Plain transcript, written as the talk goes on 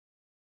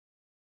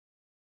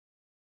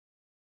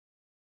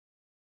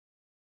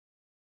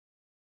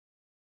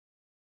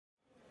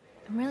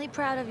I'm really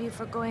proud of you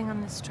for going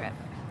on this trip.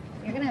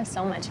 You're gonna have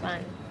so much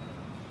fun.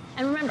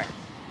 And remember,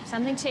 if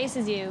something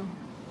chases you,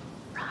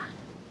 run.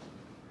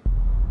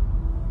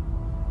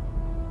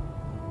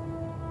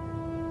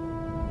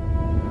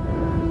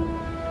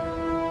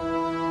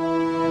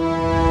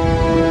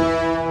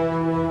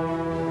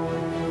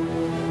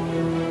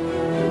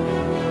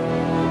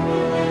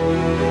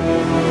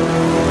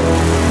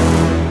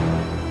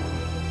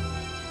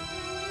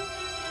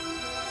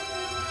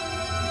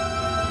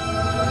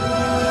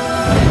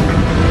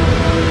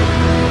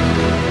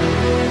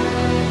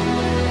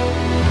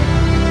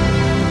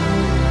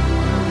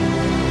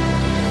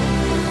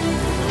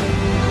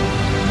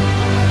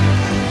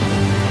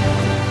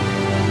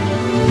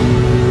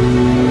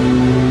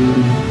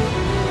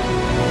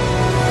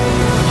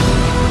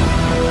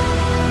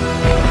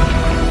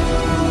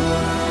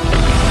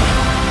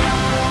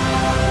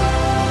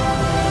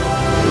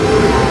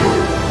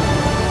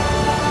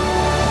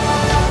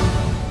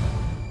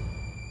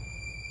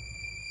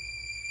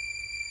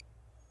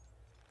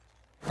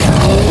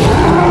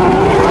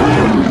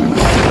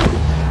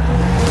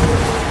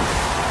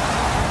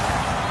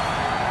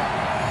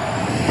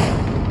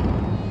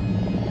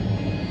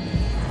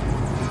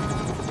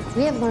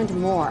 We have learned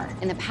more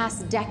in the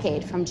past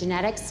decade from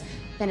genetics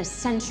than a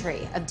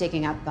century of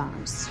digging up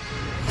bones.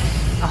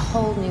 A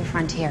whole new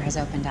frontier has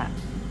opened up.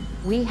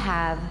 We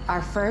have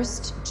our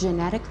first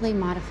genetically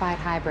modified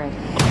hybrid.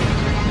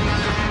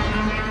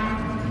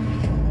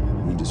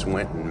 You just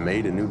went and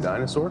made a new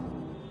dinosaur?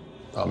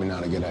 Probably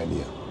not a good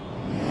idea.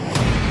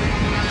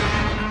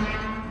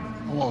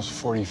 Almost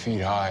 40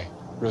 feet high.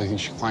 Really think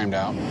she climbed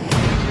out?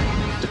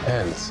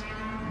 Depends.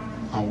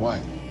 On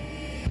what?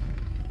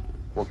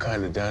 What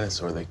kind of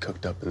dinosaur they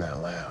cooked up in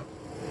that lab.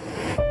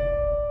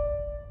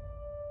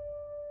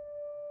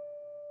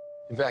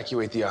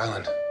 Evacuate the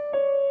island.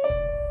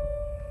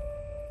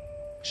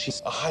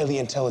 She's a highly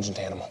intelligent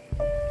animal.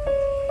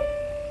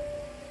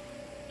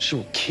 She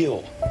will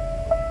kill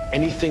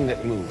anything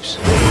that moves.